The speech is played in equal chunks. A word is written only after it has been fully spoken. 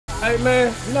Hey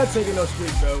man, you're not taking no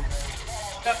streak, bro.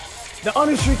 The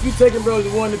only streak you taking, bro,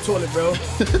 is the one in the toilet, bro.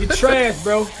 You trash,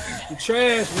 bro. You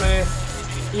trash, man.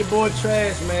 Your boy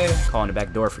trash, man. Calling the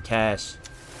back door for cash.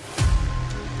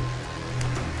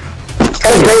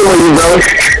 That's great with you, bro.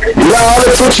 You got all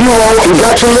the Twitch you want. You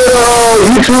got your little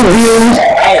YouTube views.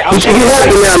 Hey, you should be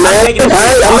happy now, man. I made you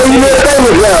more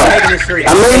famous now.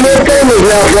 I made you more famous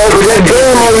now, bro. Cause that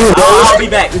game on you, bro. I'll be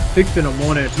back. It's 6 in the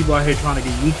morning. People out here trying to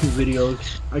get YouTube videos.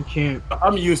 I can't.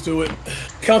 I'm used to it.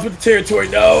 Comes with the territory,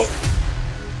 dog.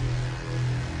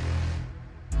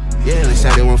 Yeah, the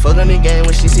shawty won't fuck on the game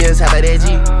when she see us top of that G.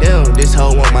 Damn, this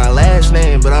hoe want my last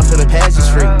name, but I'm finna pass this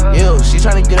free. Yeah, she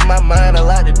tryna get in my mind, I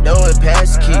lock the door and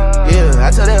pass the key. Yeah,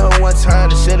 I told that hoe one time,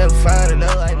 the shit ain't fine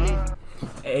enough like me.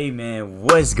 Hey man,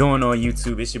 what's going on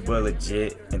YouTube? It's your boy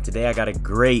Legit, and today I got a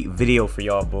great video for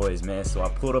y'all boys, man. So I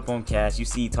pulled up on Cash. You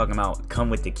see talking about come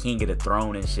with the king of the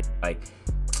throne and shit. Like,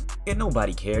 yeah,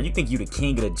 nobody care. You think you the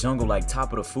king of the jungle, like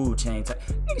top of the food chain?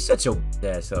 Nigga, shut your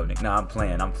ass up, nigga. Nah, I'm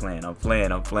playing. But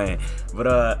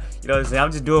you know what I'm saying?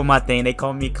 I'm just doing my thing. They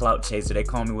call me clout chaser. They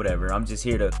call me whatever. I'm just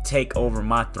here to take over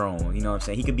my throne. You know what I'm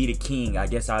saying? He could be the king. I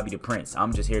guess I'll be the prince.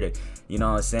 I'm just here to, you know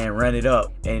what I'm saying, run it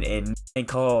up. And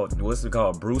called, what's it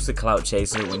called? Bruce a clout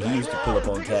chaser when he used to pull up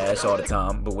on Cash all the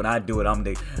time. But when I do it, I'm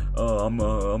the, I'm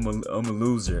a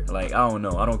loser. Like, I don't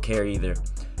know. I don't care either.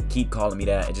 Keep calling me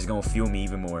that. It's just gonna fuel me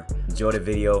even more. Enjoy the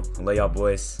video. I love y'all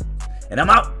boys. And I'm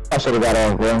out. I should've got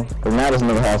off, bro. Cause now this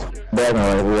nigga has bag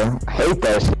on it, bro. I hate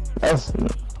that shit. That's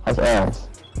ass.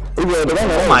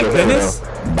 Oh my goodness.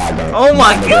 Oh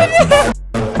my goodness.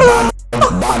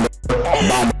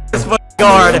 This fucking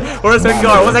guard. Where's the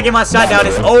guard? Once I get my shot down,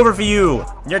 it's over for you.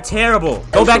 You're terrible.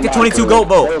 Go back to 22 goat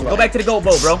boat. Go back to the goat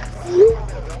boat, bro.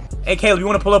 Hey Caleb, you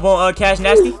wanna pull up on Cash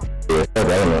Nasty?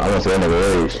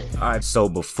 Alright, so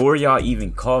before y'all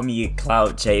even call me a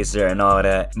clout chaser and all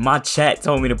that, my chat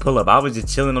told me to pull up. I was just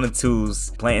chilling on the twos,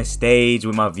 playing stage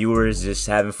with my viewers, just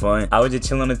having fun. I was just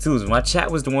chilling on the twos. My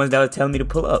chat was the ones that were telling me to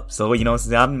pull up. So, you know,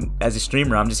 as a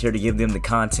streamer, I'm just here to give them the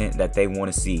content that they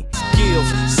want to see.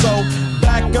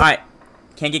 Alright,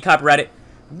 can't get copyrighted.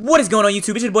 What is going on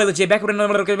YouTube? It's your boy Legit back with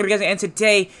another video, guys, and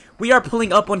today we are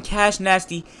pulling up on Cash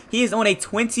Nasty. He is on a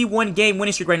 21 game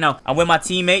winning streak right now. I'm with my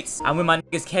teammates. I'm with my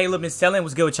niggas Caleb and Selling.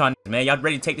 What's good with y'all, man? Y'all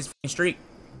ready to take this streak?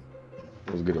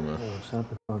 What's good, man? Oh, shut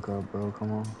the fuck up, bro.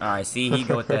 Come on. Alright, see, he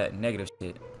go with that negative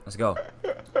shit. Let's go.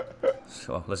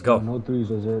 So, let's go. No threes,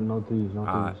 is it? No threes, no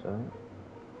threes, alright?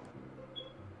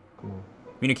 Come on.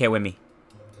 Communicate with me.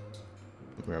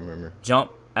 Remember.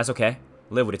 Jump. That's okay.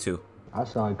 Live with it too. I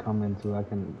saw it come into. I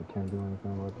can't do anything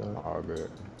about that. Oh,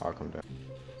 good. I'll come down.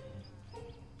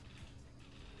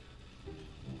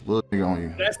 Little nigga on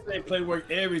you. That same play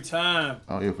work every time.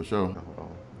 Oh yeah, for sure.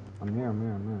 I'm here.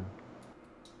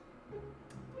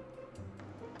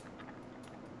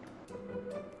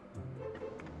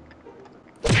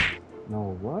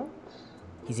 No, what?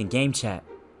 He's in game chat.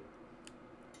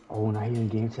 Oh, now he's in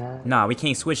game chat? Nah, we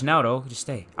can't switch now though. Just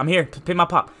stay. I'm here. Pick my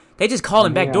pop. They just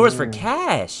calling back doors for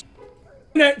Cash.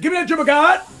 Give me that dribble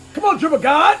god. Come on, dribble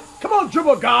god. Come on,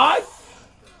 dribble god.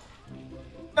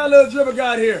 Got a little dribble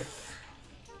god here.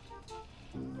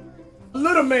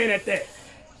 Little man at that.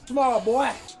 Small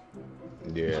boy.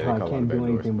 Yeah, I can't do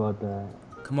anything about that.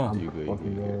 Come on. You good.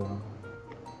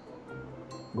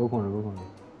 Go corner.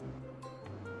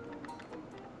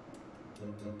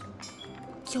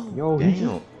 Yo,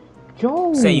 Damn.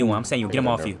 Yo. Say you one. I'm saying you. Get him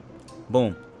off you.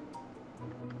 Boom.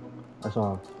 That's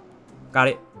all. Got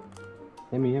it.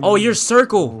 Hit me. Oh, your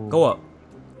circle. Go up.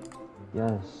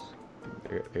 Yes.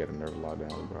 I got a nerve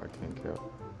lockdown, bro. I can't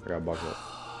kill. I got boxed up.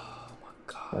 Oh my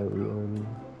god.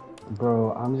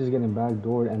 Bro, I'm just getting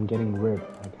backdoored and getting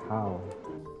ripped. Like how?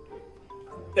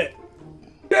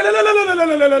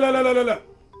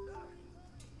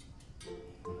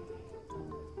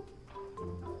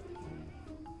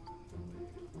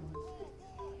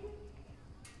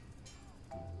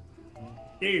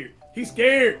 Scared. He's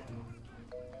scared.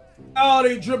 All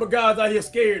these dribble guys out here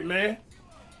scared, man.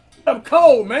 I'm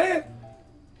cold, man.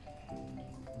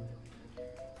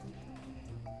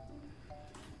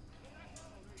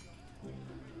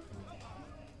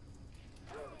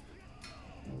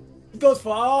 It goes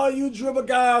for all you dribble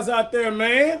guys out there,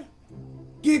 man.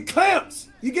 Get clamps.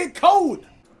 You get cold.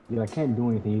 Yeah, I can't do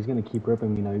anything. He's gonna keep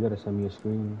ripping me now. You gotta send me a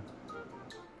screen.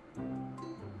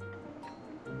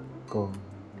 Go.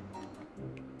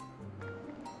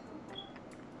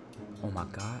 Oh my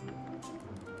god.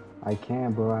 I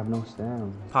can't, bro. I have no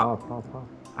stem. Pop. Pop.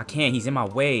 I can't. He's in my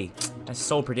way. That's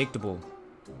so predictable.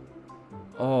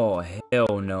 Oh,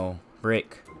 hell no.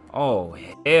 Brick. Oh,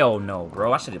 hell no,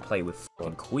 bro. I should have played with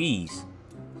fucking Queez.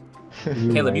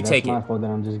 Caleb, you take it. That's my fault that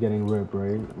I'm just getting ripped,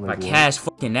 right? My cash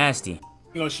fucking nasty.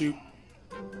 You gonna shoot.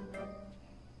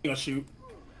 You gonna shoot.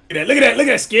 Look at that, look at that, look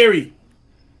at that, scary.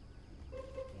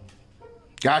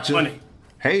 Gotcha. Funny.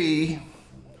 Hey.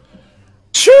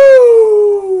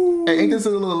 Shoo! Hey, ain't this a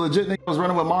little legit nigga was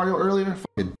running with Mario earlier?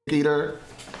 Fucking dick eater.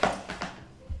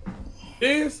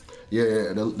 Is?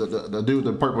 Yeah, the dude with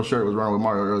the purple shirt was running with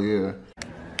Mario earlier.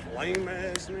 Lame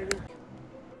ass nigga.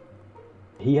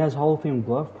 He has Hall of Fame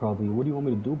glove probably. What do you want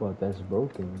me to do about that? It's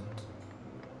broken.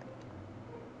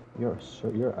 Your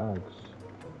axe.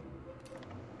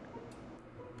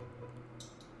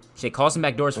 Shit, call some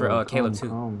back doors for Caleb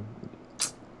too.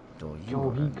 Yo,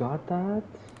 he got that?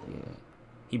 Yeah.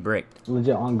 He bricked.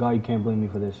 Legit, on God, you can't blame me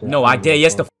for this shit. No, I did.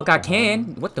 Yes, the fuck I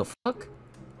can. What the fuck?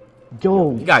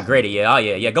 Yo. You got graded, yeah. Oh,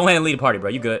 yeah. Go ahead and lead the party, bro.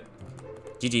 You good.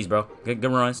 GG's, bro. Good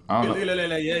runs.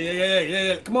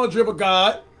 Yeah. Come on, dribble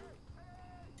god.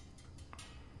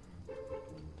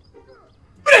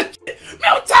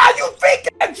 No time you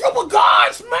faking that dribble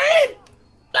guards, man.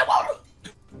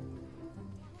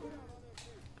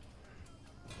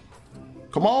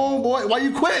 Come on, boy. Why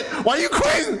you quit? Why you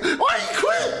quitting? Why you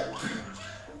quit?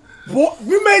 Boy,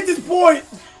 we made this boy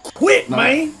quit,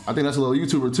 man. I think that's a little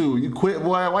YouTuber too. You quit,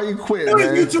 boy. Why you quit, No,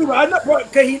 man? he's YouTuber. I know, bro.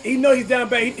 Cause he know he's down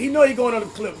bad. He know he's going on the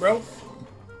clip, bro.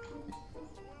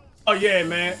 Oh yeah,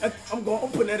 man. I'm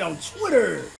putting that on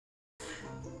Twitter.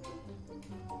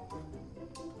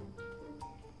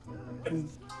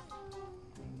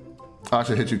 I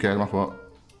should hit you, Cash. My fault.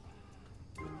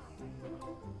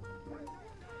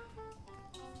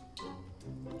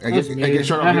 Hey, get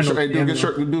shirt off.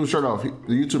 Do shirt off. The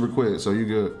YouTuber quit, so you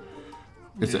good.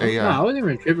 It's an AI. No, I wasn't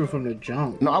even tripping from the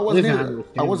jump. No, I wasn't either.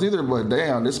 I wasn't either, but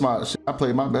damn, this my shit. I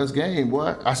played my best game,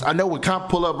 boy. I know when comp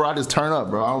pull up, bro, I just turn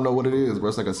up, bro. I don't know what it is, bro.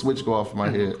 It's like a switch go off in my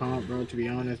head. Comp, bro, to be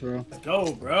honest, bro. Let's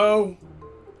go, bro.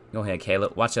 Go ahead,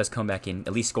 Caleb. Watch us come back and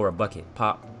at least score a bucket.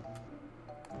 Pop.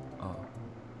 Oh.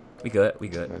 We good.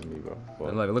 That's me,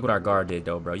 bro. Look what our guard did,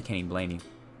 though, bro. You can't even blame him.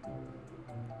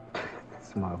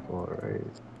 It's my fault, right?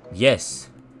 Yes.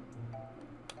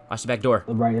 Watch the back door.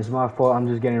 Right, it's my fault. I'm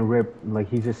just getting ripped. Like,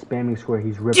 he's just spamming square.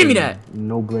 He's ripping. Give me that!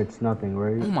 No blitz, nothing,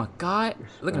 right? Oh, my God.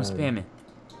 Look at him spamming.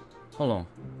 Hold on.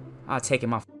 I'll take it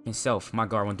my fucking self. My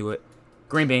guard won't do it.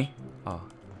 Green bean. Oh.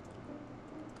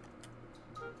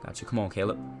 Got you. Come on,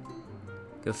 Caleb.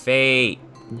 Good fade.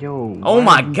 Yo. Oh,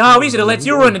 my God. We should have let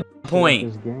you run the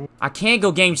point. I can't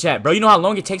go game chat, bro. You know how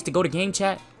long it takes to go to game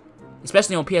chat?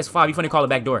 Especially on PS5. You finna call it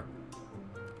back door.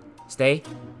 Stay.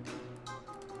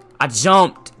 I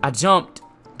jumped.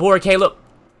 Board, Caleb.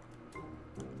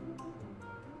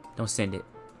 Don't send it.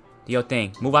 Do your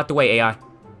thing. Move out the way, AI.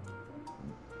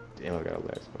 Damn, I got a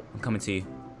last one. I'm coming to you.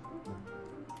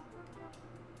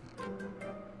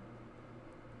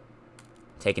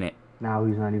 Taking it. Now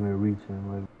he's not even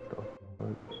reaching. Like, what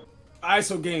the fuck?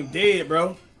 ISO game dead,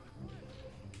 bro.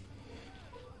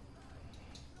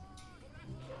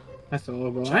 That's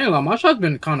all, bro. I ain't lie, my shot's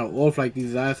been kind of off like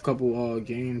these last couple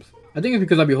games. I think it's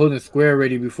because I be holding square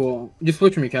already before. Just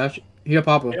switch me, Cash. Here,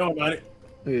 Papa. They don't got it.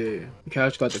 Yeah,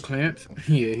 Cash got the clamps.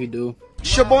 Yeah, he do.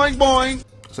 Shaboing boing.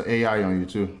 It's an AI on you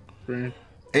too. Friend.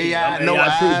 AI, no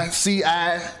I,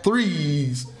 CI,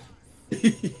 threes.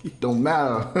 Don't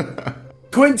matter.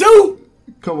 Quinn 2.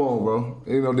 Come on, bro.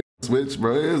 Ain't no switch,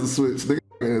 bro. It is a switch.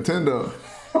 Nintendo.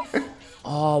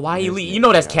 Oh, why you leave? You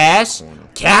know that's Cash.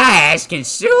 Cash can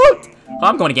shoot. Oh,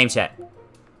 I'm going to game chat.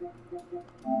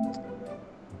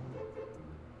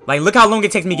 Like, look how long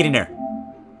it takes me to get in there.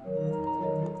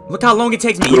 Look how long it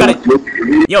takes me. You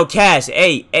gotta... Yo, Cash.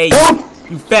 Hey.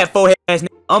 You fat forehead ass nigga.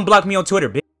 Unblock me on Twitter,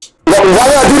 bitch. Why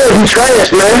y'all do that? You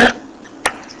trash,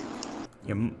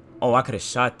 man. Oh, I could have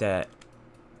shot that.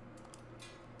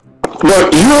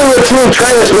 Look, you and your team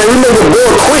trash, man. You make the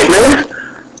board quick, man.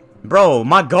 Bro,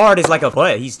 my guard is like a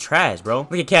butt. He's trash, bro.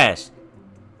 Look at Cash.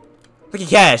 Look at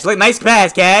Cash. Look, nice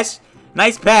pass, Cash.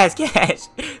 Nice pass, Cash.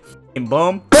 F***ing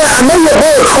bum. Man, I know your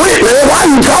board quick, man. Why are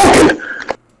you talking?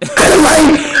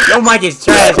 Your mic is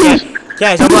trash, Cash.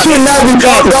 Cash, I'm you should not be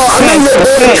talking, dog. I know your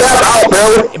board trap out,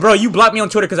 bro. Bro, you blocked me on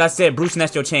Twitter because I said Bruce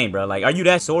snatched your chain, bro. Like, are you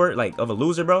that sort, like, of a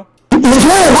loser, bro? I do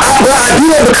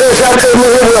that because y'all tell me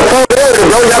we're a phone earlier,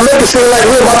 bro. Y'all make it seem like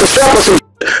we're about to strap or some shit.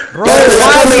 Bro, why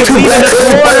are you leaving the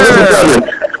corner?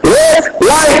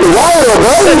 Why,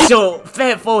 bro? Shut your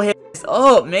fat forehead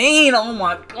up, man. Oh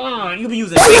my god. You be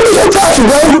using fake hairline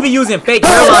spray. You be using fake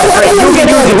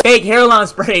hairline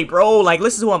spray, bro. Like,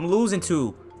 listen to who I'm losing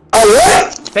to.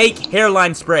 Fake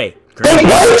hairline spray. Great.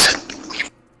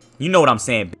 You know what I'm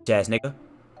saying, bitch ass nigga.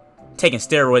 Taking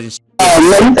steroids and shit.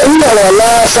 man, you gotta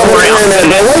lie somewhere in there,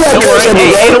 man. Don't worry.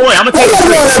 Hey, don't worry. I'm gonna take the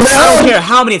streak. I don't care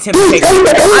how many attempts it takes me.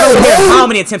 I don't care how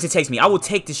many attempts it takes me. I will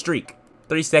take the streak.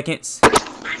 3 seconds.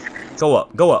 Go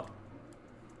up. Go up.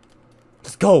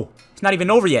 Let's go. It's not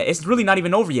even over yet. It's really not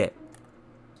even over yet.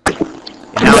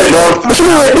 Now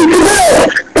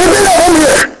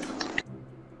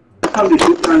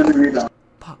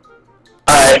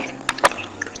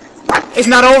it's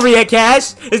not over yet,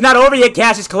 Cash. It's not over yet,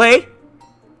 Cash. It's Clay.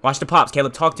 Watch the pops.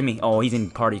 Caleb, talk to me. Oh, he's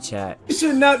in party chat. You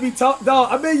should not be talk, dog.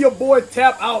 I made your boy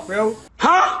tap out, bro.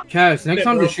 Huh? Cash, next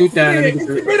time just shoot that.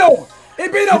 It beat over.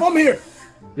 It beat up. I'm here.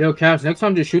 Yo, Cash, next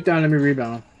time just shoot that and let me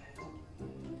rebound.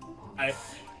 Alright.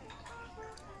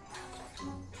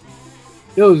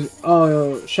 Yo,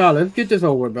 Shaw, let's get this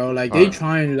over, bro. Like, they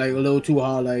trying, like, a little too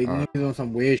hard. Like, niggas on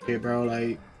some weird shit, bro.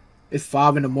 Like, it's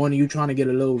 5 in the morning. You trying to get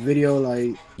a little video,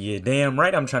 like... Yeah, damn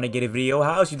right I'm trying to get a video.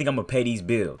 How else you think I'm gonna pay these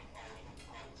bills?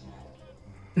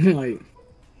 Like...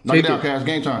 Knock it down, Cash.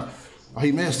 Game time. Oh,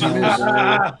 he missed. He missed.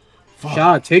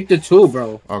 Shaw, take the 2,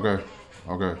 bro. Okay.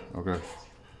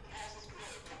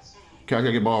 Cash,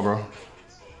 gotta get ball, bro.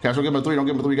 Cash, don't give him a 3. Don't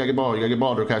give him a 3. You gotta get ball. You gotta get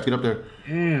ball there, Cash. Get up there.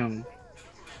 Damn.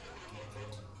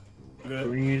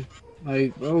 Green.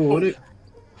 Like, bro, what it?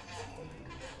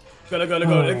 Go. Let's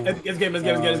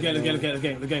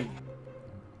game.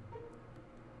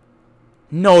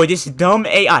 No, this dumb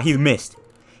AI. He missed.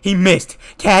 He missed.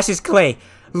 Cash is Clay.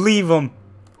 Leave him.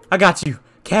 I got you.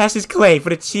 Cash is Clay for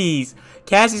the cheese.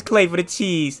 Cash is Clay for the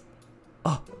cheese.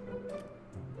 Oh.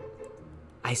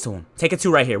 ISO him. Take a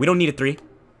 2 right here. We don't need a 3.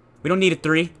 We don't need a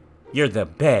 3. You're the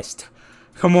best.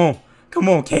 Come on. Come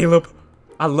on, Caleb.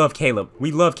 I love Caleb.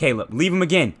 We love Caleb. Leave him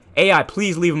again. AI,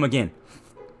 please leave him again.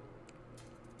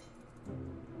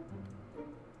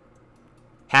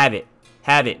 Have it.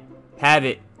 Have it. Have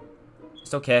it.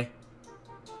 It's okay.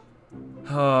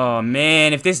 Oh,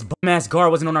 man. If this bum-ass guard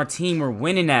wasn't on our team, we're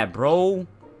winning that, bro.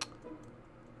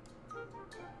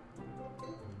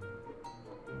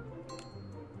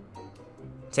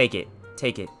 Take it.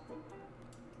 Take it.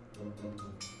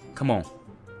 Come on.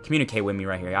 Communicate with me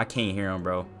right here. I can't hear him,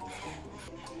 bro.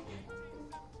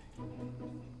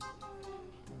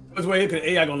 This way here, cause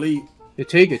AI gonna lead. Yeah,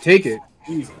 take it. Take it.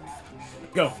 Easy.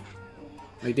 Go.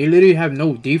 Like, they literally have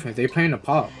no defense. They playing the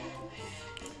pop.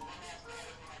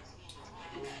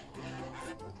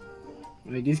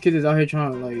 Like, these kids is out here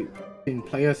trying to, like,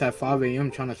 play us at 5 a.m.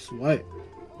 trying to sweat.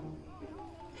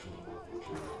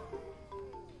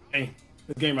 Hey,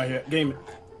 this game right here. Game it.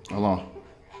 Hold on.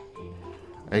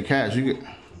 Hey, Cash, you get...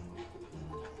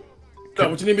 Go,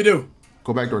 what you need me to do?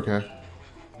 Go back door, Cash.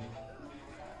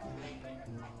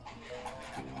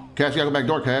 Cash, you gotta go back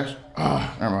door, Cash.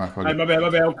 Ah, never mind. All right, my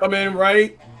bad. I'm coming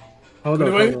right. Hold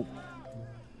on.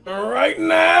 Right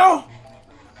now.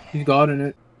 He's guarding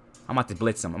it. I'm about to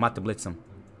blitz him.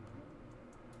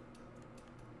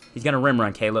 He's gonna rim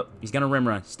run, Caleb. He's gonna rim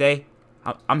run. Stay.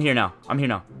 I'm here now. I'm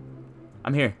here.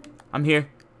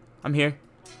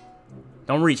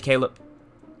 Don't reach, Caleb.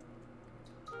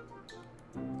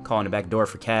 Calling the back door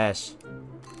for Cash.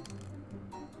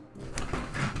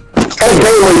 That's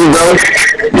game on you, bro.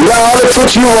 You got all the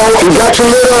tips you want. You got your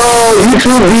little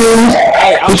YouTube views.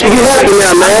 Hey, you should get happy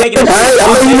now, man. I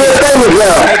made you more famous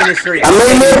now. I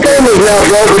made you more famous now,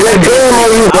 bro. But that game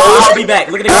on you, bro. I'll be back.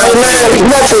 Look at the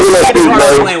guard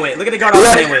I'm playing with. Look at the guard I'm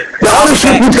playing with. The only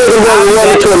shit you taking, bro, is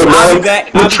running to him, bro.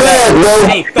 You trash, bro.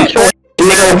 Hey,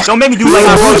 nigga, don't make me do like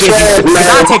I will get you. Cause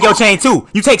I'll take your chain too.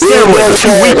 You take steroids. You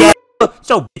weak ass.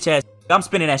 So bitch ass. I'm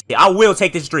spinning that shit. I will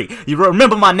take this streak. You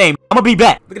remember my name. I'm gonna be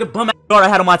back. Look at the bum ass guard I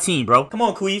had on my team, bro. Come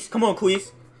on, Queez. Come on,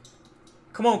 Queez.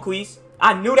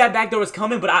 I knew that back door was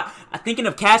coming, but I thinking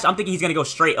of Cash, I'm thinking he's gonna go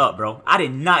straight up, bro. I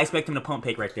did not expect him to pump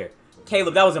fake right there.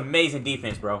 Caleb, that was amazing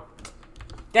defense, bro.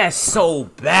 That's so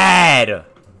bad.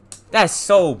 Come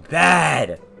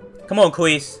on,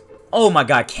 Queez. Oh my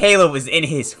god, Caleb was in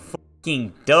his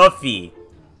fucking Duffy.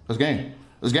 Let's game.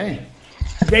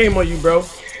 Game on you, bro.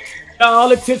 Got all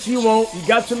the tips you want. You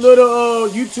got your little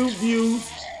YouTube views.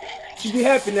 You be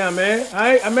happy now, man. All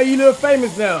right, I made you a little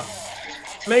famous now.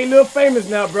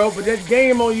 Bro. But that's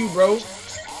game on you, bro. All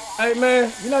right,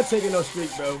 man. You're not taking no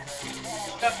streak, bro.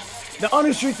 The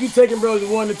only streak you taking, bro, is the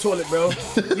one in the toilet, bro.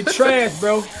 You trash,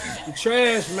 bro. You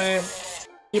trash, man.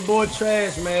 Your boy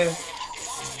trash, man.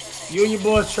 You and your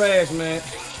boy's trash, man.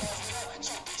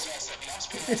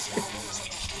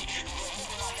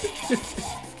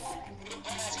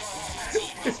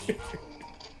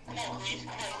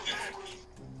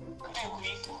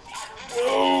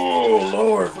 Oh,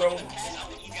 Lord, bro.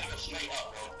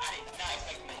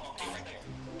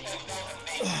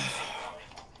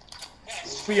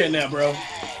 We at now, bro.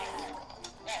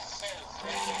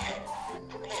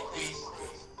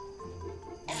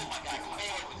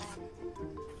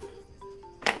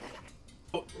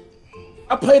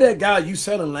 play that guy you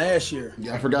selling last year.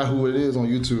 Yeah, I forgot who it is on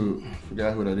YouTube.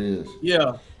 Forgot who that is.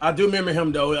 Yeah, I do remember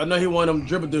him though. I know he one of them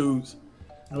dribble dudes.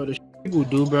 Oh, the people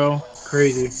do, bro.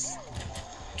 Crazy.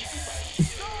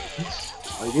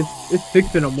 Like it's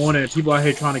 6 in the morning. People out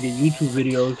here trying to get YouTube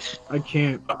videos. I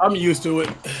can't. I'm used to it.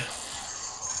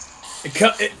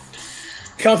 It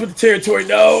comes with the territory,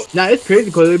 though. Nah, it's crazy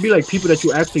because it'd be like people that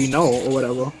you actually know or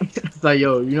whatever. It's like,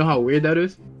 yo, you know how weird that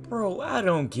is? Bro, I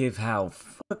don't give how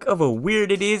fuck of a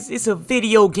weird it is. It's a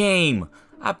video game.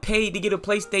 I paid to get a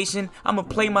PlayStation. I'ma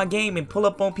play my game and pull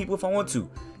up on people if I want to.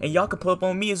 And y'all can pull up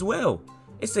on me as well.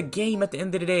 It's a game at the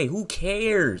end of the day. Who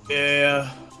cares?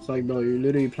 Yeah. It's like, bro, you're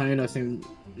literally playing that same,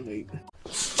 like...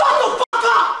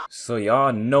 So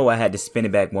y'all know I had to spin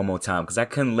it back one more time because I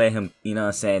couldn't let him, you know what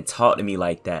I'm saying, talk to me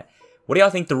like that. What do y'all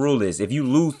think the rule is? If you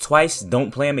lose twice, don't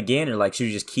play him again, or like should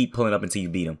you just keep pulling up until you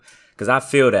beat him? Because I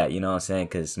feel that, you know what I'm saying,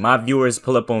 because my viewers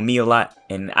pull up on me a lot,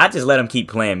 and I just let them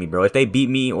keep playing me, bro. If they beat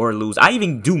me or lose, I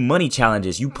even do money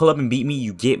challenges. You pull up and beat me,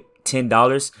 you get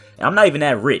 $10, and I'm not even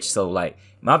that rich, so like,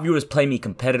 my viewers play me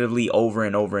competitively over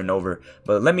and over and over.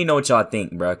 But let me know what y'all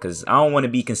think, bro, because I don't want to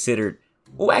be considered...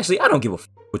 Well, actually, I don't give a f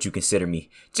what you consider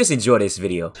me. Just enjoy this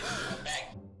video.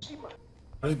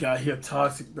 This guy here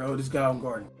toxic, bro. This guy on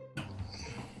guard.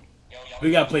 We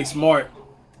gotta play smart.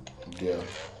 Yeah.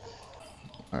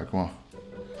 All right, come on.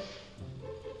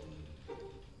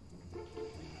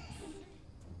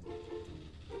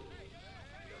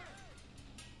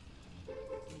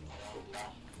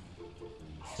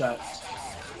 Shot.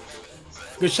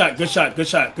 Good shot, good shot, good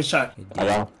shot, good shot.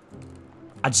 Hello?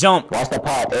 I jumped. Watch the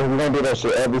pop. We're gonna do that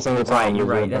shit every single time. Right, you're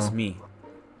right. That's me. I'm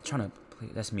trying to play.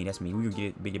 That's me. That's me. We gonna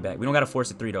get it back. We don't gotta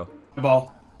force a 3 though.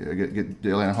 Ball. Yeah, get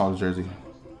the Atlanta Hawks jersey.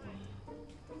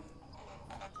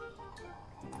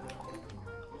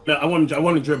 No, I want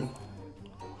to dribble.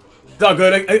 It's all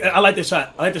good. I like this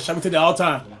shot. I like this shot. We take that all the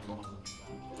time.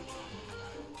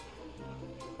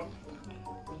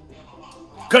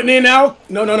 Cutting in now.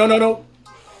 No, no, no, no, no.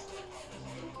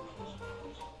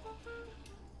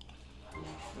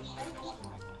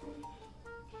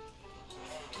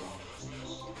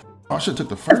 Oh, I should have took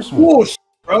the first one. Bullshit,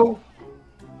 bro.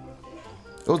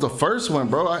 It was the first one,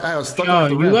 bro. I was stuck. Yo,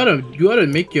 you gotta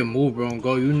make your move, bro, and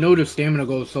go. You know the stamina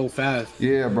goes so fast.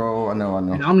 Yeah, bro. I know.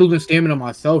 And I'm losing stamina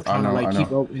myself trying to like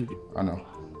keep up. I know.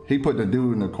 He put the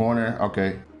dude in the corner.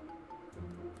 Okay.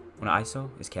 When I ISO,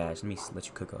 it's cash. Let me let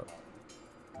you cook up.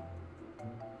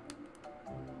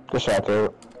 Good shot,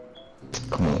 dude.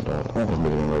 Come on, dog. Come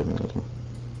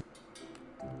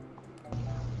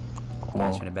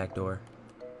on. Cash in the back door.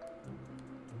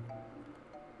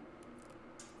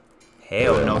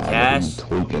 Hell no, Cash.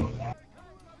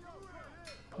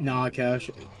 Nah, Cash.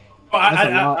 Oh,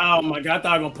 oh my god, I thought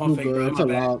I was gonna pump fake, bro. It's a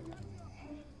lot.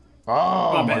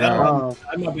 Oh my god.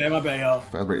 My bad, y'all.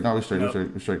 Fast break. No, we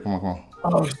straight. Come on.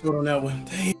 Oh, it's good on that one.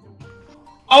 Damn.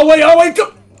 Oh wait,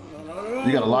 come.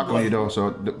 You got a lock on you though,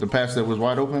 so the pass that was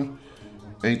wide open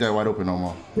ain't that wide open no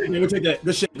more. We'll take that.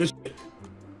 Good shit. Good shit.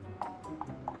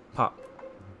 Pop.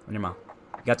 On your mouth.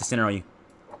 You got the center on you.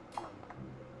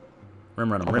 Rim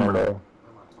run him.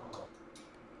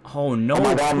 Oh no,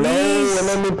 please.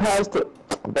 Let me pass the.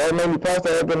 That made me pass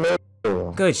the open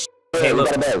middle. Good shit. Hey, look.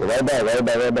 Right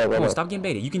back. Come on, stop getting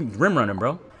baited. You can rim run him,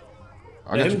 bro.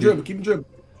 I got you. Dribble. Keep him dribble.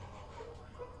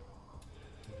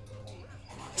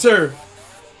 Sir.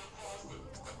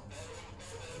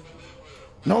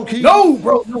 No, Keith. No,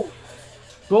 bro. No.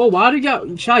 Bro, why did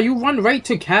y'all... Shy, you run right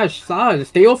to Cash side.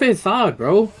 Stay off his side,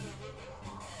 bro.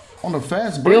 On the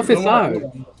fast Stay break. off his side.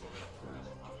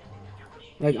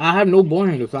 Like, I have no ball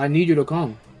handle, so I need you to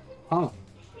come. Huh.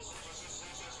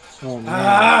 Oh,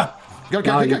 man. You're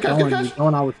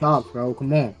throwing our tops, bro.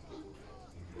 Come on.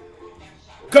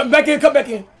 Come back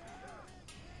in.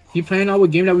 Keep playing our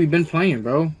game that we've been playing,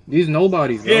 bro. These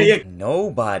nobodies, bro. Yeah.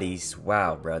 Nobodies.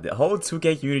 Wow, bro. The whole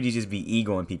 2K community just be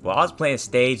egoing people. I was playing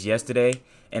stage yesterday,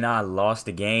 and I lost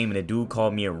the game, and the dude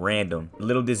called me a random.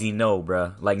 Little does he know,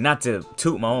 bro. Like, not to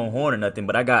toot my own horn or nothing,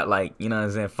 but I got, like, you know what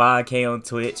I'm saying, 5K on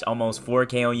Twitch, almost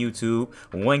 4K on YouTube,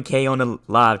 1K on the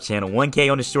live channel, 1K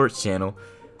on the shorts channel,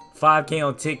 5K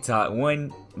on TikTok,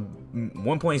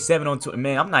 1.7 on Twitter.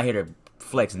 Man, I'm not here to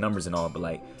flex numbers and all, but,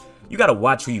 like, you gotta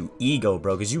watch who you ego,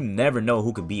 bro, because you never know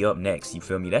who could be up next. You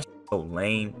feel me? That's so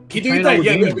lame. Keep doing that.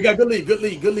 Yeah, we got good lead.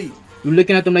 You're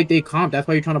looking at them like they comp. That's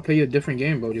why you're trying to play a different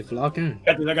game, bro. Just lock in.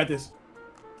 I got this.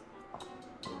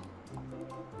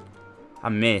 I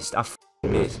missed. I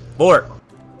missed. Fort.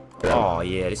 Oh,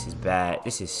 yeah, this is bad.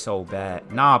 This is so bad.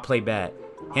 Nah, play bad.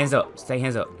 Hands up. Stay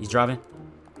hands up. He's driving.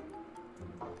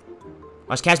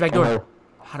 Watch Cash back door.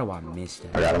 How do I miss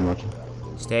that? I got him.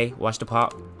 Stay. Watch the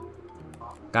pop.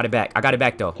 Got it back. I got it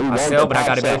back though. I sold, but I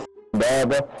got it back.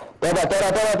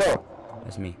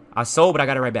 That's me. I sold, but I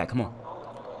got it right back. Come on.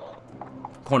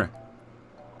 Corner.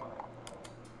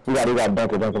 You got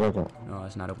bunker. No,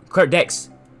 it's not open. Kurt Dex.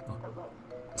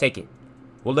 Take it.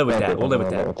 We'll live with that. We'll live with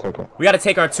that. We gotta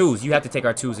take our twos. You have to take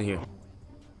our twos in here.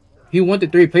 He went to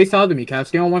 3. Play solid to me, Cap.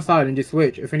 Stay on one side and just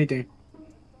switch, if anything.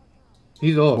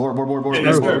 He's off. Board.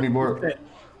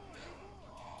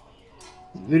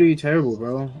 Literally terrible,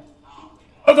 bro.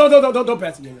 Oh, don't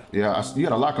pass it. Yeah, you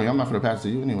got a lock on you. I'm not gonna pass it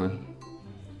to you anyway.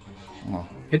 Come on.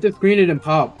 Hit the screen and then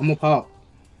pop. I'm gonna pop.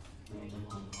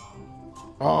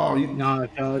 Oh, Nah,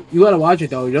 you gotta watch it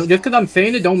though. Just because I'm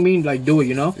saying it don't mean like do it,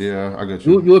 you know? Yeah, I got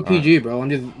you. You a PG, bro. I'm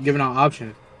just giving out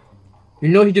options. You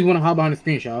know he just wanna hop behind the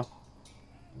screen, y'all.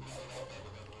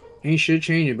 Ain't shit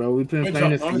changing, bro. We've been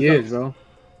playing this for years, bro.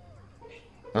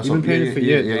 We've been playing this for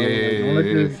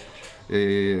years, bro.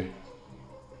 Yeah.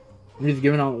 I'm just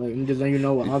giving out, like, I'm just letting you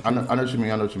know what options. I know what you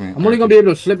mean. I'm only gonna be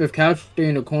able to slip if Cash stay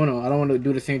in the corner. I don't want to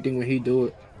do the same thing when he do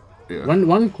it. Yeah.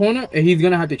 One corner, and he's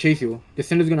gonna have to chase you. The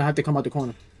center's gonna have to come out the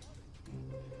corner.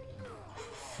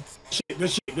 Good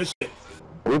shit.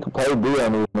 We could play B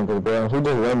on these niggas, bro. He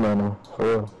just win on them, for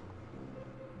real.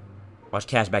 Watch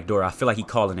Cash back door. I feel like he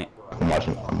calling it. I'm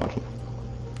watching.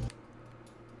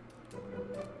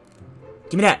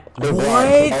 Give me that. Good What?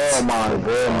 blind. Oh my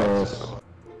goodness.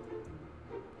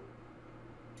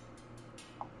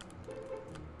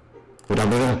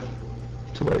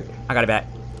 Too late. I got it back.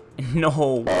 No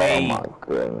way. Oh my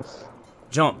goodness.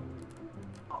 Jump.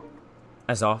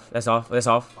 That's off.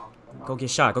 Go get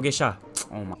shot.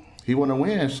 Oh my. He want to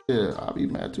win. Shit, I'll be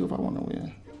mad too if I want to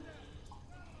win.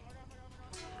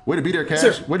 Way to be there,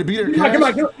 Cash. Way to be there, Cash. Come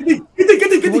on. Get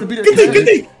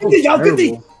D. Y'all, good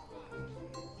D.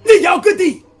 Y'all, good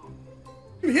D.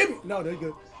 You hit me. No, that's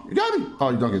good. You got me. Oh,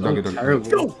 you dunk it.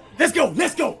 Let's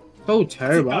go. So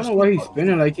terrible. I don't know why he's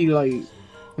spinning like he like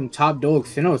some top dog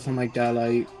center or something like that.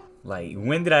 Like,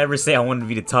 when did I ever say I wanted to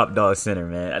be the top dog center,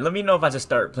 man? Let me know if I just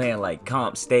start playing, like,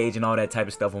 comp stage and all that type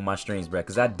of stuff on my streams, bro.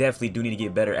 Because I definitely do need to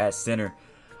get better at center.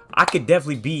 I could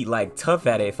definitely be, like, tough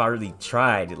at it if I really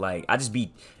tried. Like, I don't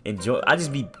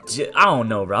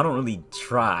know, bro. I don't really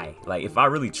try. Like, if I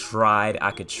really tried,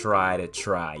 I could try.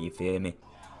 You feel me?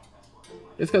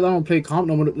 It's because I don't play comp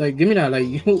no more. Like, give me that.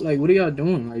 Like, like, what are y'all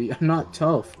doing? Like, I'm not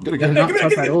tough. I'm not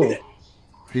tough at all.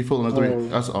 He pulling a 3.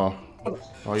 That's all.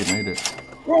 Oh, you made it.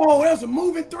 Bro, that's a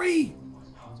moving 3.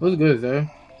 What's good, sir?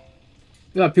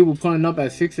 You got people pulling up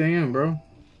at 6 a.m., bro.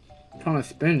 Trying to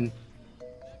spin.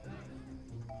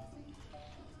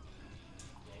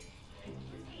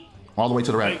 All the way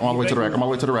to the rack. I'm all the way to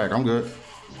the rack. I'm good.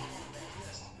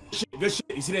 Good shit.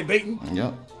 You see that baiting?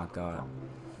 Yep. Oh my god.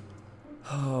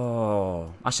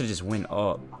 Oh, I should have just went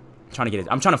up. I'm trying to get it.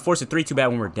 I'm trying to force a 3 too bad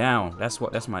when we're down. That's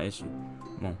my issue.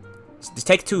 Come on. Just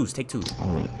take twos.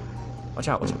 Watch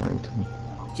out.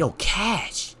 Yo,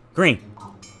 Cash. Green.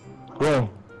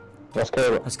 Let's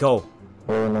go. Let's go.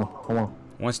 Come on.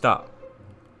 One stop.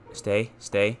 Stay.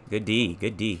 Good D.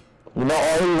 You know,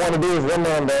 all he want to do is run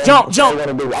on there. Jump.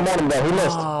 I'm on him there. He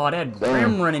missed. Oh, that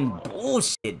rim running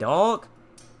bullshit, dog.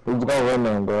 He's gonna run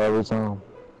on, bro, every time.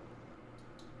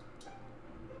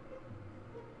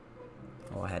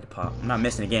 Oh, I had to pop. I'm not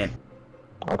missing again.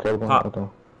 Okay, pop. Okay.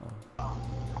 Let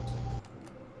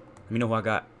me know who I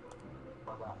got.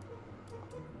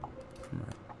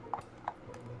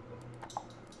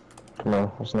 Come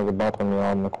on, this nigga bumping me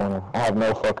out in the corner. I have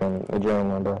no fucking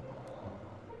adrenaline, bro.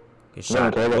 Good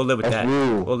shot. We'll live with that.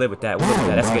 We'll live with that.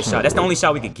 That's a good shot. That's the only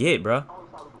shot we could get, bro.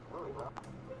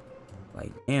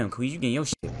 Like, damn, Queez, you getting your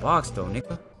shit boxed though,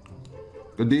 nigga.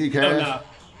 Good D, Cash.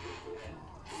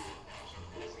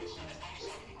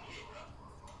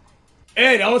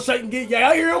 Hey, the only shot you can get.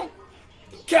 Y'all hear him?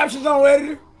 Captions on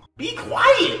editor. Be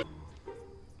quiet.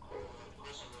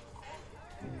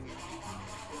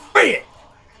 Bring it.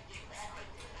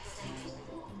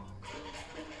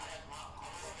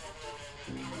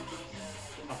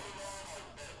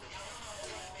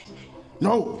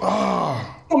 No.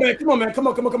 Ah. Come on, man. Come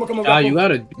on. Ah, you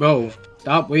gotta, bro.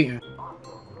 Stop waiting.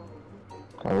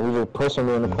 You just pushing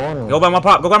me in the corner. Go by my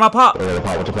pop.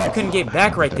 You couldn't get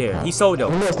back right there. He sold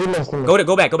though. He missed.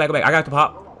 Go back. I got the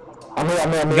pop. He's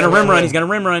gonna rim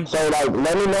run. So, like,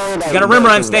 let me know. Like, He's gonna rim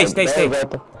run. Stay.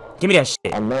 Give me that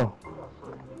shit. I know.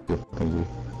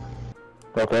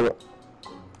 Okay.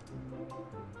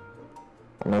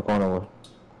 I'm not going over.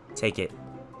 Take it.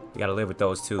 We gotta live with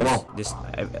those two.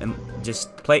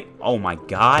 Just play. Oh my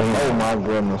god. Oh my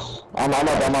goodness. I'm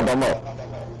up.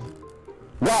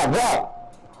 What?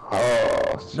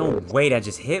 Oh, shit. No way that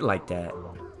just hit like that.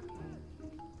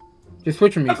 Just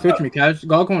switch me, Cash.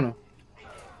 Go corner.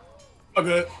 Oh,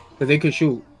 good. Cause they could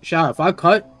shoot. Shot. If I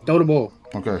cut, throw the ball.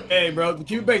 Okay. Hey, bro,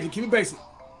 keep it basic. Keep it basic.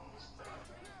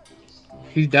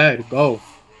 He's dead. Go.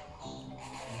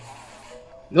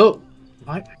 Look.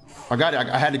 What? I got it.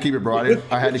 I had to keep it, bro.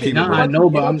 I had to keep it, bro. I know,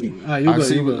 but I'm. You good,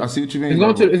 see. you good. I see what you mean.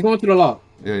 It's going to the lock.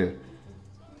 Yeah.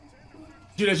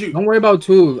 Shoot. Don't worry about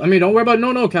two. I mean, don't worry about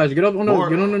no, Cash. Get up on the.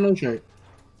 Get on the no shirt.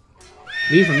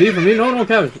 Leave him. No,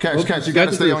 Cash. Cash, you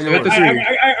gotta stay on yours. I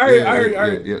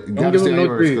heard. Yeah. You gotta stay on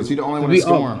yours because he's the only one that's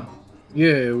scoring.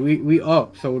 Yeah, we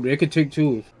up, so they could take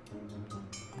twos.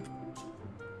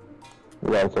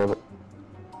 We gotta kill it.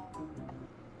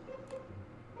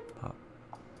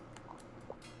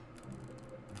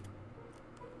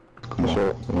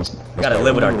 We gotta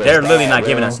live with our. They're literally not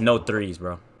giving us no threes,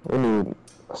 bro. We need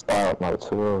a style, not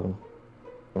two of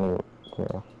them.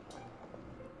 Yeah.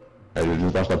 Hey,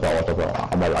 just watch that ball.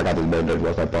 I got this bad.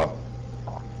 Watch that ball.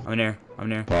 I'm there.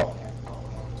 Ball.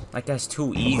 Like that's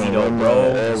too easy though,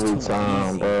 bro. Every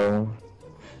time, bro.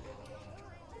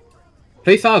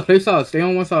 Play sides. Stay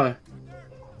on one side.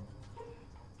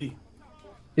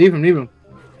 Leave him.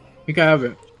 You can have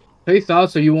it. Play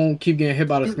sides so you won't keep getting hit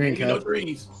by the screen, Cash. No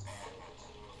threes.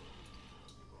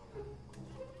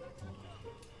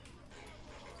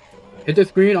 Hit the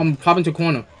screen. I'm popping to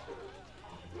corner.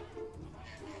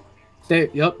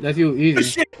 Stay. Yup, that's you. Easy.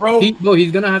 Shit, bro.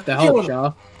 He's gonna have to help,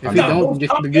 y'all. If he don't,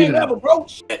 just keep using it. Bro.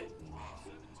 Shit.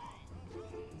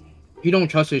 He don't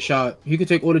trust his shot. He can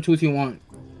take all the twos he wants.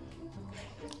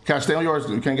 Cash, stay on yours.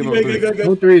 You can't give up three. Good.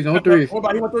 No threes. What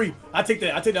about he want three? I take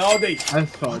that all day.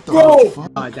 That's tough. Bro.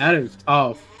 That is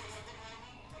tough.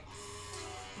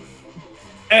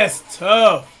 That's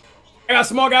tough. I got a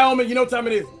small guy on me. You know what time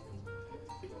it is.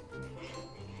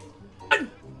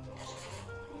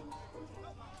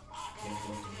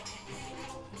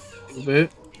 Stupid.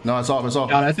 No, it's off.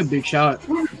 Yeah, that's a big shot.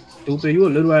 Stupid, you a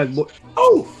little ass boy.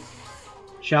 Oh!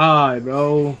 Shy,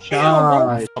 bro.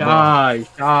 Shy,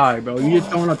 bro. You just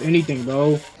throwing up anything,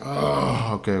 bro.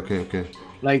 Oh, okay.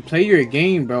 Like, play your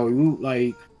game, bro. You,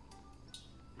 like...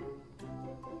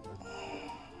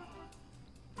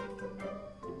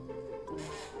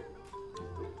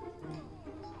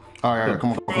 All right.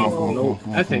 Come on.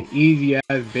 That's an easy-ass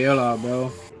bailout,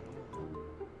 bro.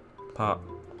 Pop.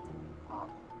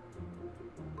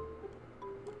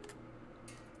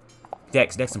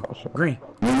 Dex him. Green.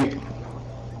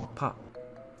 Pop.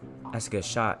 That's a good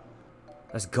shot.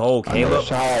 Let's go, Caleb.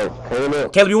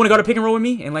 Caleb, you want to go to pick and roll with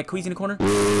me and like Queez in the corner? Go,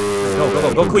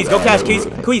 Queez. Go cash,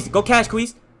 Queez. Go cash,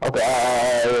 Queez.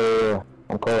 Okay,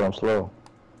 I'm cold. I'm slow.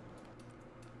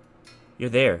 You're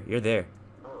there.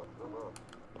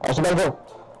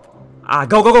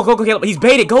 Go. Go, Caleb. He's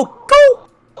baited. Go.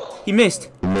 He missed.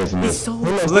 He's so.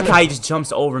 Look how he just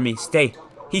jumps over me. Stay.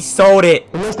 He sold it.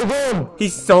 He missed again. He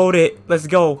sold it. Let's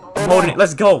go. I'm holding it.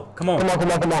 Let's go. Come on. That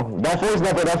force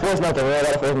nothing. Yeah,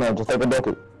 that force nothing. Just take the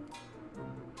bucket.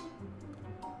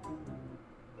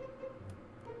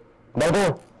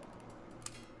 Go.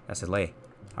 That's a lay.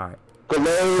 All right. Come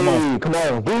on.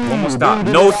 One more stop.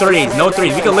 No threes.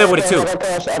 We can live with it too. All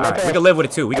right. We can live with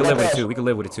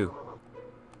it too.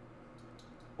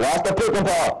 Last the pick and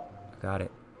pop. Got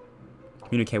it.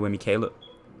 Communicate with me, Caleb.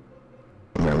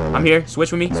 I'm here.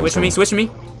 Switch with me. I'm here.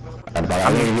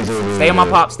 Stay on my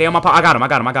pop. I got him.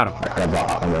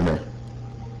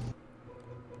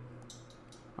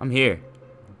 I'm here.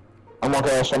 I'm on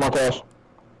cash.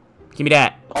 Give me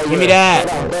that. Throw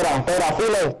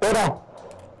down.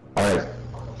 Alright.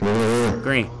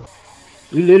 Green.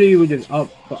 We literally were just up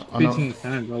 15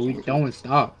 times, bro. We don't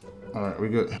stop. Alright, we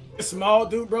good. Small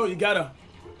dude, bro. You gotta.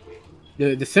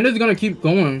 The center's gonna keep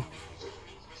going.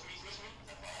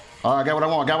 Alright, I got what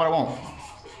I want.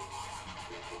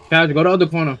 Cash, go to the other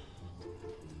corner.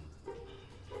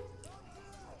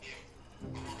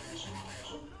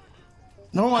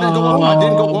 No, I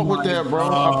didn't go up with that, bro.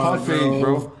 I pump fake,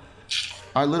 bro.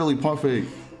 I literally pump fake.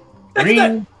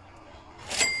 Green.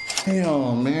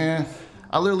 Damn, man.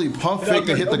 I literally pump fake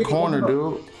and hit the corner,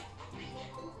 dude.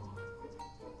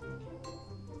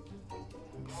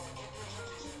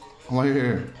 I'm right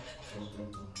here.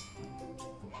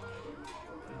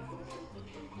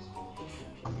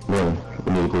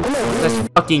 Let's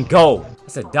fucking go.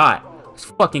 That's a dot. Let's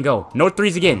fucking go. No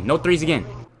threes again.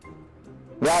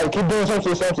 Right, keep doing same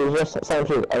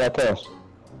shit. I got cash.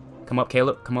 Come up,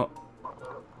 Caleb. Come up.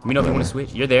 Let me know if you want to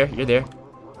switch. You're there.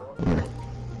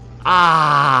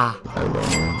 Ah.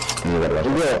 We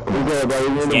good, bro.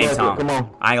 It's game time. Come on.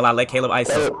 I ain't gonna lie. Let Caleb ice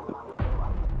it.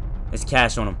 It's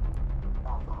cash on him.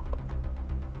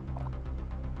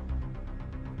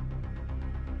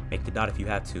 Make the dot if you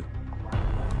have to.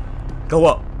 Go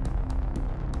up.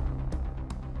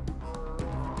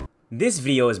 This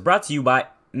video is brought to you by...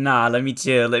 Nah, let me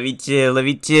chill. Let me chill. Let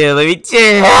me chill. Let me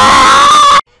chill.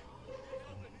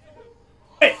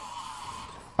 Hey.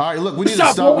 All right, look, we need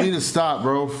to stop. We need to stop,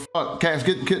 bro. Fuck, Cash,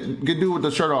 get dude with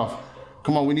the shirt off.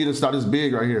 Come on, we need to stop. This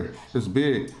big right here. It's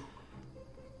big.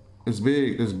 It's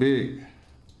big. It's big.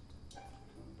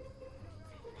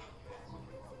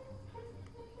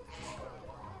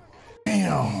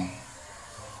 Damn.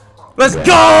 Let's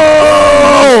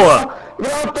go!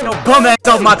 Yo, bum ass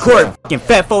off my court, fucking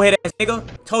fat forehead ass nigga.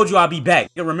 Told you I'll be back.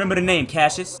 Yo, remember the name,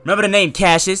 Cassius. Remember the name,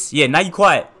 Cassius. Yeah, now you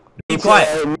quiet. Now you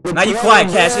quiet. Now you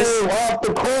quiet, Cassius.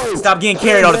 Stop getting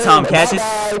carried all the time, Cassius.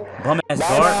 Bum ass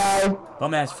guard.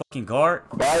 Bum ass fucking guard.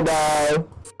 Bye-bye.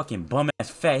 Fucking bum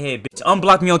ass fat head bitch.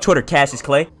 Unblock me on Twitter, Cassius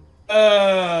Clay.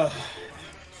 That's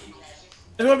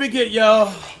what we get,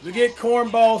 y'all. We get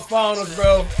cornballs following us,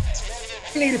 bro.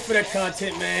 We need it for that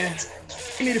content, man.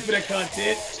 We need it for that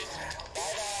content.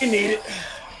 We need it.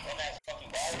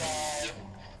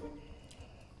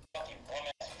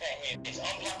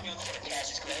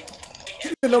 You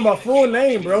didn't know my full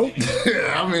name, bro. I'm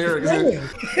here.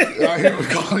 I hear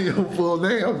calling your full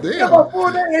name. Damn. My full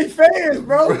name ain't fans,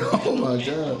 bro. Oh my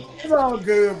god. It's all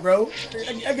good, bro.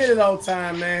 I get it all the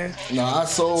time, man. Nah, I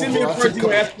sold. Send me the first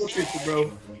you ask for a picture,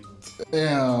 bro.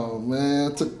 Damn,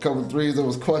 man. I took a couple threes that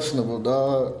was questionable,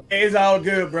 dog. Hey, it's all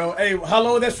good, bro. Hey, how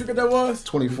long that streak that was?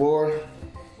 24.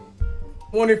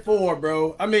 24,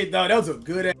 bro. I mean, dog, that was a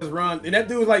good ass run. And that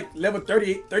dude was like level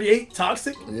 38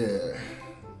 toxic. Yeah.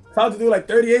 Toxic dude like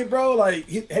 38, bro. Like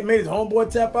he had made his homeboy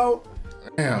tap out.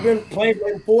 Damn. Been playing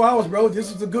for like 4 hours, bro.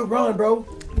 This was a good run, bro.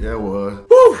 Yeah, it was.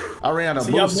 Woo! I ran a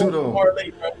boost too, though. All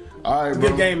right, it's a bro.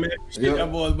 good game, man. Shit,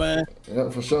 that boys, man. Yeah,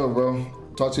 for sure, bro.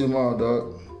 Talk to you tomorrow,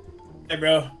 dog. Hey,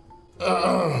 bro.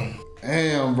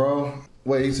 Damn, bro.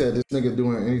 Wait, he said this nigga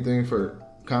doing anything for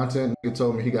content. Nigga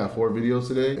told me he got 4 videos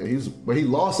today. But he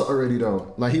lost already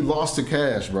though. Like he lost to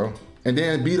Cash, bro. And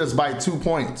then beat us by 2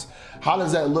 points. How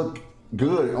does that look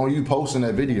good on you posting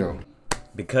that video?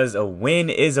 Because a win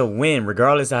is a win,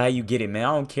 regardless of how you get it, man.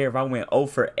 I don't care if I went 0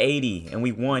 for 80 and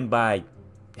we won by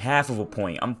half of a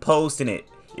point. I'm posting it.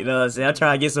 You know what I'm saying? I'm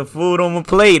trying to get some food on my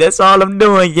plate. That's all I'm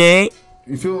doing, gang.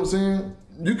 You feel what I'm saying?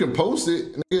 You can post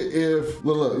it if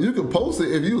look, you can post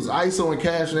it if you was ISO and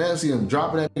Cash Nancy and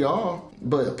dropping that nigga off.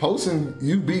 But posting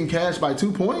you beating Cash by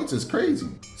 2 points is crazy.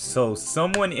 So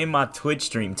someone in my Twitch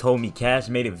stream told me Cash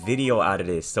made a video out of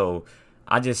this. So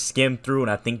I just skimmed through and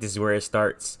I think this is where it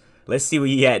starts. Let's see what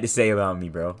he had to say about me,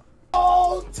 bro.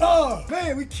 All time,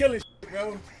 man, we killing shit,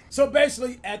 bro. So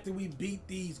basically, after we beat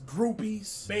these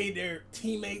groupies, made their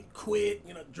teammate quit,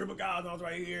 you know, dribble guys on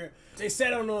right here. They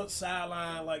sat on the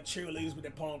sideline like cheerleaders with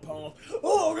their pom-poms.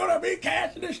 Oh, we're gonna beat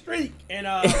Cash in the streak. And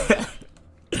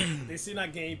they seen our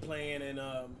game plan, and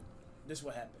this is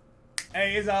what happened.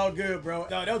 Hey, it's all good, bro.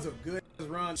 No, that was a good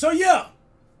run. So yeah,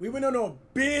 we went on a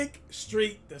big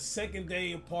streak the second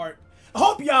day apart. I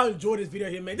hope y'all enjoyed this video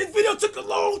here, man. This video took a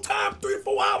long time, 3 to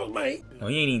 4 hours, man. No,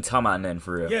 he ain't even talking about nothing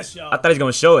for real. Yes, y'all. I thought he was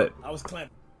gonna show it. I was clapping.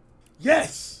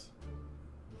 Yes,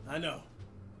 I know.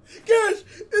 Guys,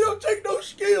 it don't take no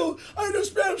skill. I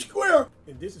just spam square.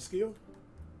 And this is skill.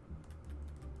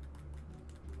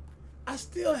 I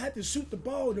still had to shoot the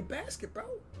ball in the basket, bro.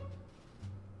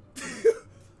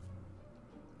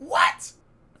 What?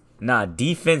 Nah,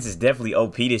 defense is definitely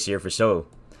OP this year for sure.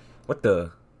 What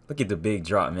the? Look at the big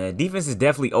drop, man. Defense is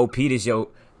definitely OP this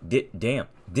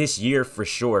year for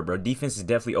sure, bro. Defense is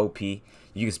definitely OP. You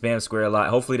can spam square a lot.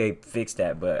 Hopefully they fix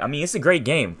that. But I mean, it's a great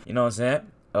game. You know what I'm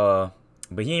saying?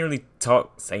 But he ain't really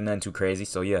say nothing too crazy.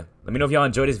 So yeah, let me know if y'all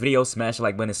enjoyed this video. Smash the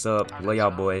like button, sub. Love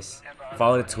y'all boys.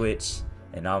 Follow the Twitch,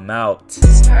 and I'm out.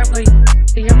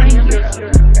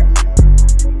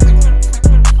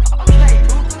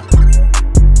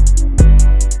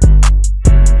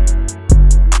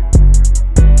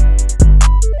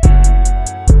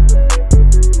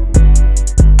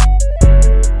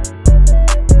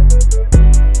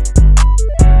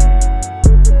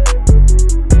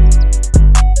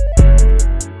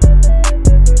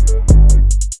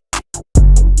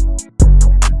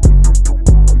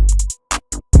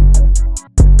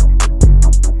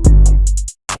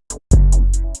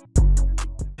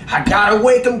 I gotta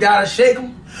wake 'em, gotta shake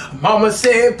 'em. Mama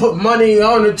said put money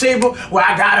on the table. Well,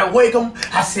 I gotta wake 'em.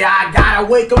 I said I gotta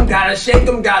wake 'em, gotta shake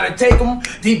 'em, gotta take 'em.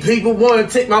 These people wanna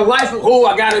take my life. Oh,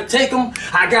 I gotta take 'em.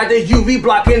 I got the UV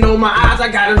blocking on my eyes. I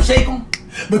gotta shake 'em.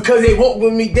 Because they woke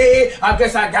with me dead, I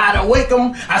guess I gotta wake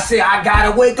 'em. I say I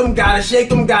gotta wake 'em, gotta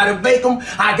shake 'em, gotta bake 'em.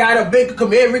 I gotta bake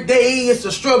 'em every day. It's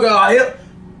a struggle out here.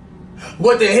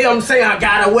 What the hell I'm saying? I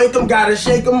gotta wake 'em, gotta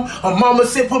shake 'em. Her mama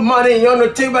said put money on the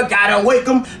table, I gotta wake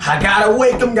 'em. I gotta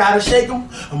wake 'em, gotta shake 'em.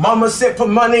 Her mama said put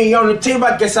money on the table,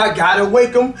 I guess I gotta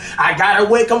wake 'em. I gotta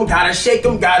wake 'em, gotta shake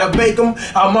 'em, gotta bake 'em.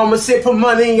 Her mama said put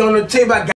money on the table, I